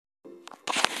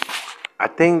I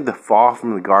think the fall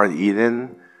from the Garden of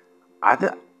Eden,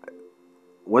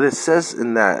 what it says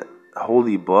in that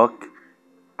holy book,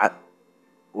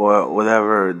 or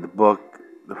whatever the book,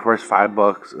 the first 5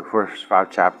 books, the first 5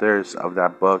 chapters of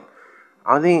that book,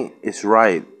 I don't think it's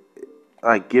right.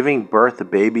 Like giving birth to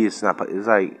baby is not. It's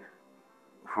like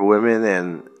for women,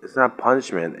 and it's not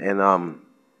punishment. And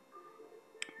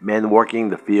men working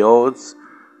the fields,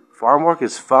 farm work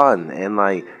is fun, and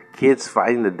like kids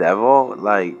fighting the devil,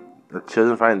 like the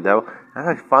children fighting the devil. That's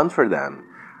like fun for them.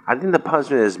 I think the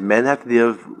punishment is men have to deal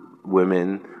with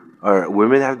women, or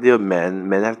women have to deal with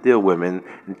men have to deal with women,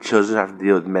 and children have to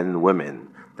deal with men and women.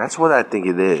 That's what I think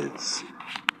it is.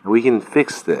 We can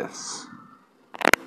fix this.